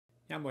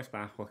Yeah, I'm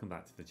back. Welcome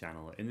back to the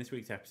channel. In this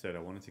week's episode, I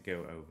wanted to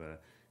go over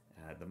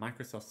the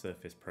Microsoft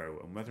Surface Pro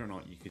and whether or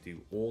not you could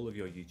do all of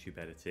your YouTube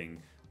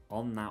editing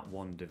on that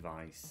one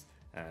device.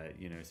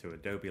 So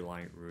Adobe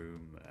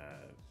Lightroom,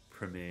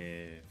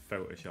 Premiere,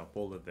 Photoshop,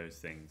 all of those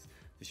things.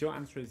 The short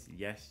answer is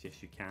yes,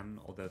 you can,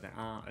 although there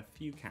are a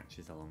few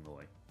catches along the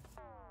way.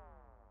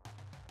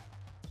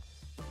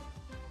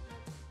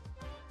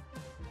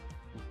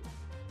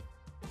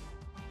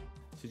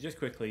 So just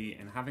quickly,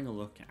 in having a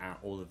look at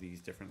all of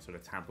these different sort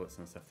of tablets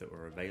and stuff that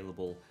were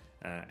available,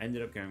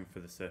 ended up going for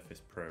the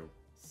Surface Pro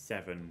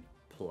 7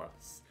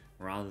 Plus.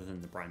 Rather than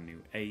the brand new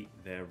 8,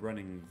 they're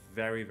running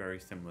very, very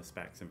similar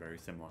specs and very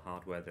similar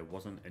hardware. There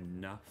wasn't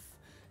enough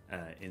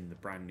in the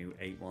brand new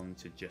 8 one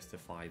to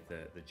justify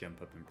the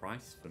jump up in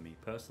price for me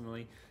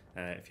personally.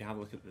 If you have a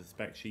look at the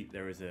spec sheet,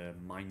 there is a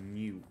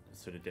minute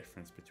sort of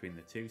difference between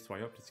the two, so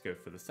I opted to go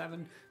for the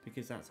 7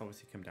 because that's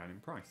obviously come down in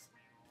price.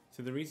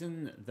 So the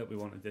reason that we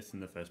wanted this in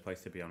the first place,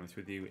 to be honest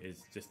with you,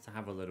 is just to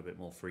have a little bit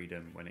more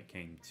freedom when it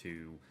came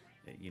to,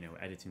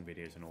 editing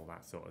videos and all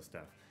that sort of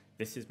stuff.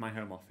 This is my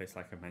home office,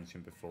 like I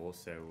mentioned before,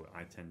 so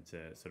I tend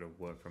to sort of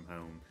work from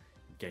home,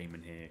 game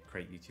in here,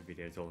 create YouTube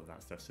videos, all of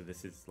that stuff. So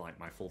this is like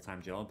my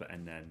full-time job,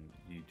 and then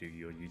you do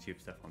your YouTube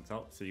stuff on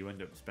top. So you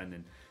end up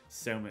spending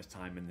so much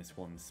time in this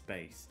one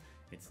space.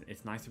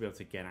 It's nice to be able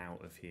to get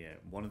out of here.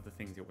 One of the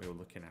things that we were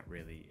looking at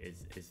really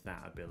is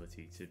that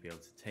ability to be able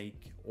to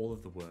take all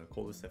of the work,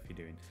 all the stuff you're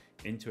doing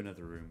into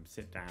another room,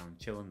 sit down,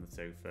 chill on the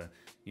sofa,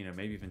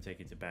 maybe even take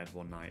it to bed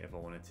one night if I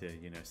wanted to,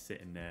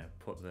 sit in there,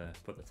 put the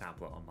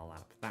tablet on my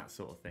lap, that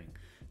sort of thing.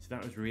 So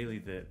that was really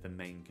the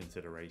main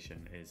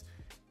consideration is,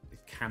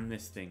 can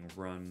this thing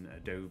run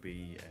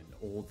Adobe and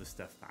all the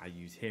stuff that I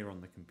use here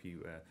on the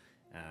computer,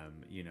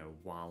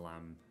 while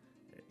I'm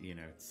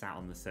sat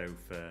on the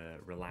sofa,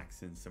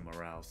 relaxing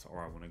somewhere else,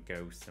 or I want to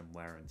go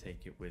somewhere and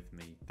take it with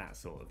me, that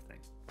sort of thing.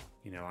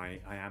 I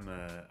am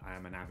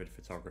an avid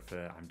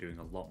photographer. I'm doing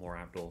a lot more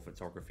outdoor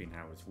photography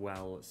now as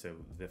well. So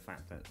the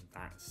fact that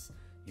that's,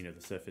 the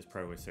Surface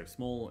Pro is so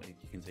small,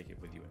 you can take it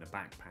with you in a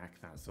backpack,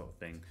 that sort of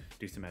thing.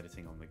 Do some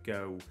editing on the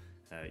go,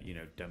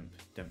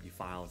 dump your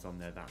files on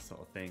there, that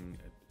sort of thing.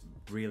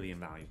 Really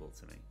invaluable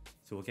to me.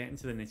 So we'll get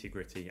into the nitty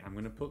gritty. I'm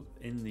going to put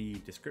in the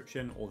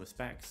description all the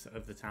specs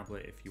of the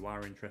tablet if you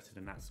are interested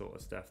in that sort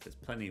of stuff. There's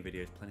plenty of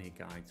videos, plenty of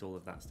guides, all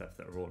of that stuff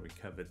that have already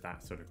covered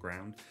that sort of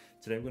ground.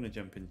 Today we're going to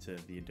jump into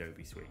the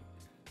Adobe suite.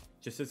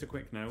 Just as a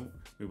quick note,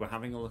 we were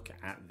having a look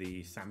at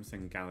the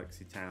Samsung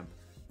Galaxy Tab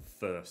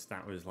first.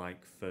 That was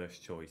like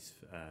first choice,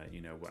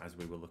 as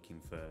we were looking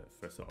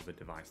for sort of a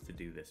device to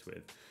do this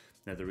with.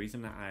 Now the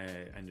reason that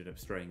I ended up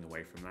straying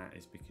away from that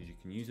is because you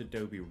can use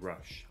Adobe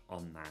Rush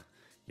on that.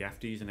 You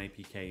have to use an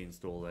APK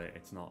installer.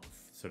 It's not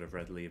sort of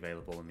readily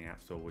available in the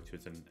App Store, which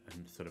was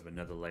sort of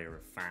another layer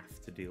of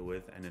faff to deal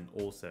with. And then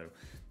also,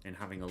 in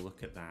having a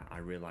look at that, I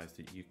realized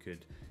that you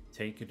could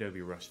take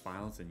Adobe Rush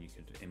files and you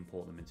could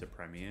import them into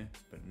Premiere,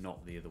 but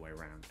not the other way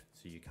around.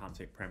 So you can't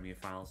take Premiere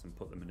files and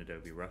put them in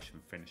Adobe Rush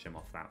and finish them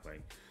off that way.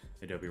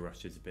 Adobe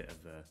Rush is a bit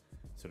of a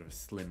sort of a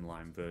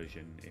slimline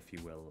version, if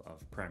you will,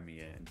 of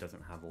Premiere, and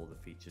doesn't have all the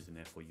features, and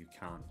therefore you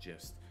can't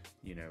just,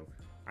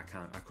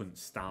 I couldn't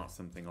start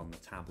something on the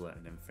tablet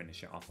and then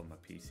finish it off on my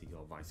PC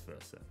or vice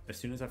versa. As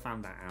soon as I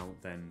found that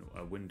out, then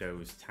a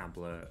Windows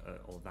tablet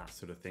or that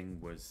sort of thing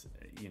was,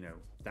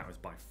 that was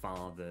by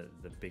far the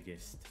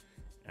biggest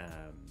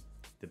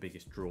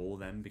draw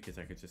then, because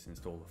I could just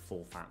install the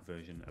full fat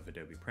version of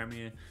Adobe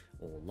Premiere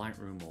or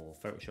Lightroom or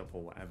Photoshop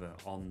or whatever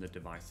on the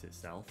device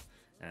itself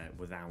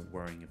without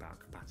worrying about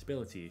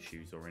compatibility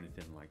issues or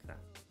anything like that.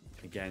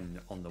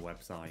 Again, on the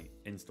website,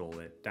 install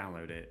it,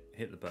 download it,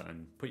 hit the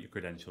button, put your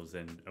credentials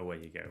in, away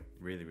you go.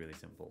 Really, really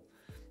simple.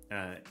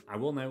 I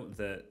will note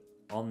that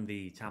on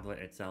the tablet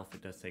itself,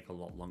 it does take a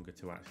lot longer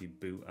to actually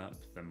boot up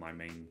than my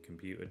main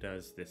computer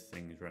does. This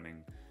thing is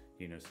running,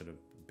 sort of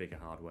bigger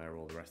hardware,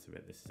 all the rest of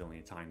it. This is only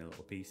a tiny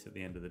little piece at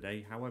the end of the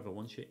day. However,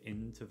 once you're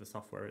into the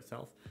software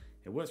itself,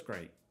 it works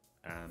great.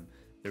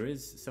 There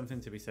is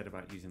something to be said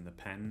about using the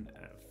pen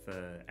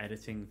for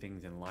editing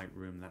things in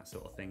Lightroom, that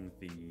sort of thing.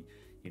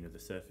 The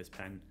Surface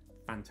Pen,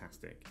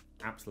 fantastic,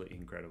 absolutely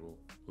incredible,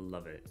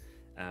 love it.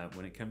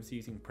 When it comes to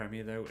using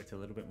Premiere though, it's a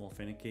little bit more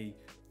finicky.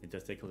 It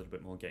does take a little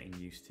bit more getting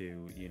used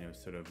to,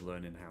 sort of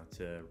learning how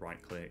to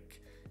right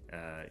click,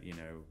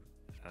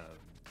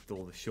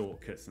 all the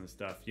shortcuts and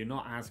stuff. You're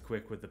not as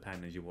quick with the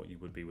pen as what you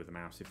would be with a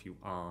mouse if you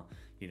are,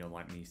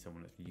 like me,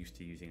 someone that's used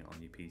to using it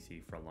on your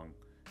PC for a long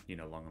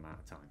amount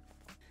of time.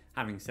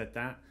 Having said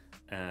that,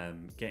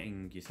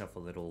 getting yourself a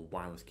little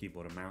wireless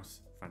keyboard and mouse,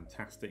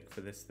 fantastic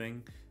for this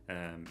thing.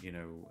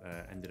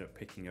 Ended up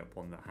picking up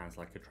one that has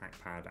like a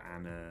trackpad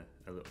and a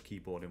little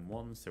keyboard in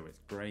one, so it's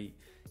great.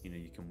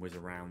 You can whiz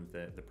around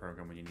the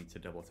program when you need to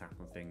double tap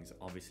on things.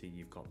 Obviously,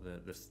 you've got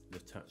the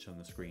touch on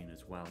the screen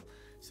as well.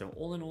 So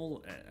all in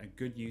all, a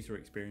good user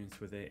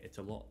experience with it. It's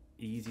a lot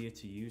easier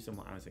to use than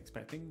what I was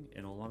expecting,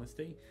 in all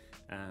honesty.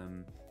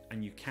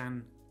 And you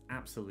can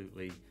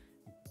absolutely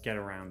get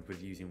around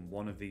with using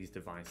one of these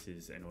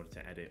devices in order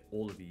to edit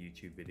all of your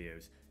YouTube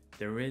videos.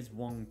 There is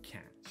one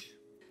catch.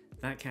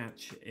 That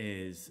catch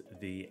is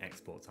the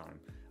export time.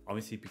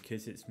 Obviously,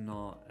 because it's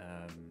not,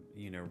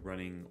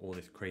 running all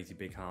this crazy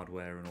big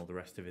hardware and all the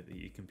rest of it that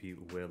your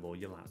computer will, or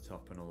your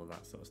laptop and all of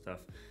that sort of stuff,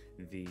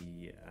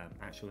 the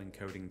actual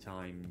encoding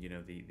time,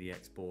 the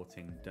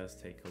exporting does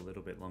take a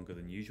little bit longer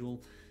than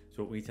usual.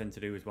 So what we tend to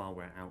do is while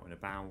we're out and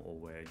about, or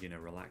we're,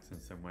 relaxing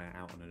somewhere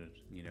out on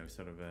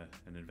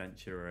an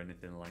adventure or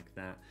anything like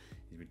that,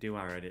 is we do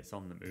our edits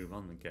on the move,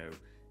 on the go,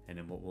 and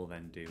then what we'll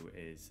then do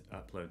is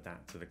upload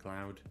that to the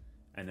cloud.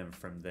 And then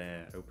from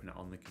there, open it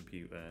on the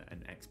computer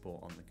and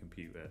export on the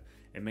computer.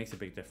 It makes a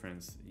big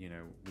difference.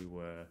 We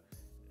were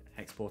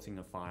exporting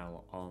a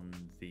file on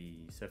the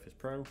Surface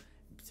Pro,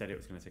 said it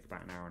was going to take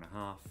about an hour and a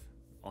half.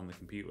 On the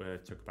computer,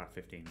 it took about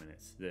 15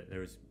 minutes.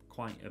 There is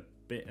quite a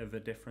bit of a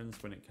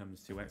difference when it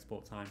comes to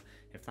export time.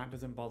 If that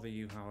doesn't bother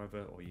you,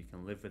 however, or you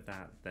can live with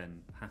that,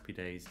 then happy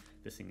days.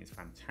 This thing is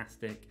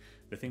fantastic.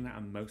 The thing that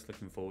I'm most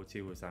looking forward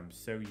to is I'm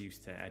so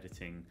used to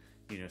editing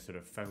sort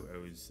of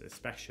photos,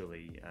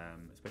 especially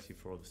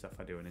for all the stuff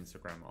I do on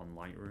Instagram on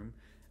Lightroom,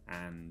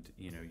 and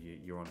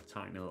you're on a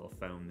tiny little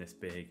phone this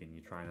big and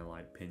you're trying to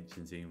like pinch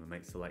and zoom and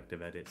make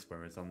selective edits,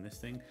 whereas on this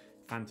thing,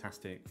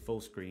 fantastic, full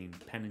screen,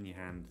 pen in your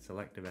hand,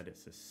 selective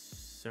edits are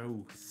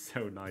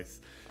so nice.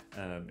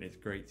 It's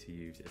great to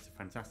use. It's a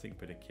fantastic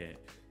bit of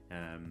kit.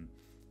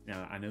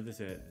 Now I know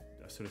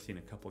I've sort of seen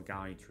a couple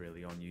guides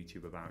really on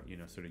YouTube about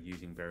sort of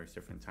using various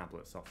different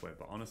tablet software,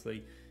 but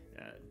honestly,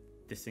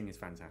 this thing is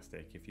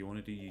fantastic. If you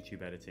want to do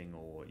YouTube editing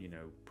or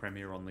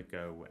Premiere on the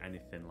go,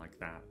 anything like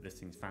that, this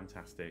thing's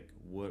fantastic,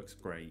 works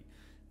great,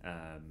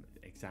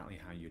 exactly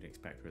how you'd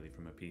expect really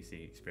from a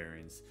PC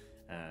experience.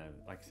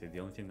 Like I said, the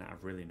only thing that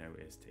I've really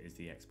noticed is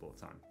the export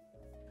time.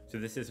 So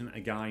this isn't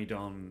a guide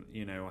on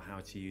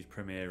how to use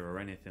Premiere or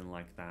anything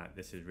like that.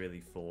 This is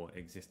really for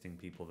existing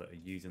people that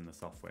are using the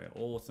software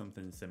or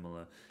something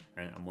similar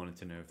and wanting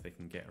to know if they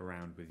can get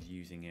around with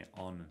using it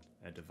on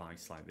a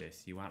device like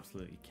this. You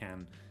absolutely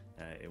can.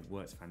 It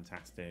works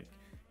fantastic.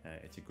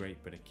 It's a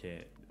great bit of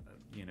kit.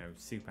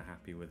 Super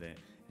happy with it.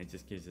 It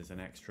just gives us an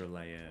extra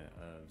layer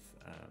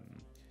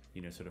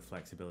of sort of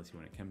flexibility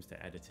when it comes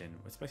to editing,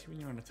 especially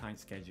when you're on a tight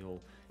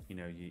schedule.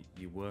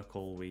 You work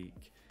all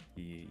week,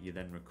 you're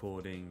then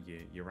recording,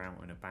 you're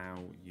out and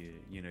about,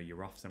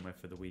 you're off somewhere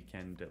for the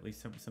weekend. At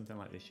least something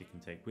like this you can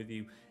take with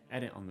you,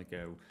 edit on the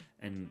go,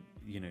 and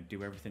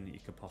do everything that you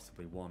could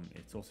possibly want.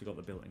 It's also got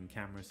the built-in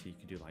camera, so you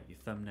can do like your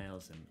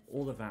thumbnails and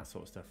all of that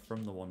sort of stuff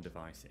from the one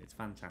device. It's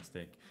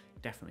fantastic.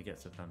 Definitely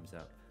gets a thumbs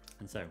up.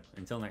 And so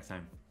until next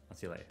time, I'll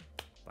see you later.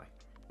 Bye.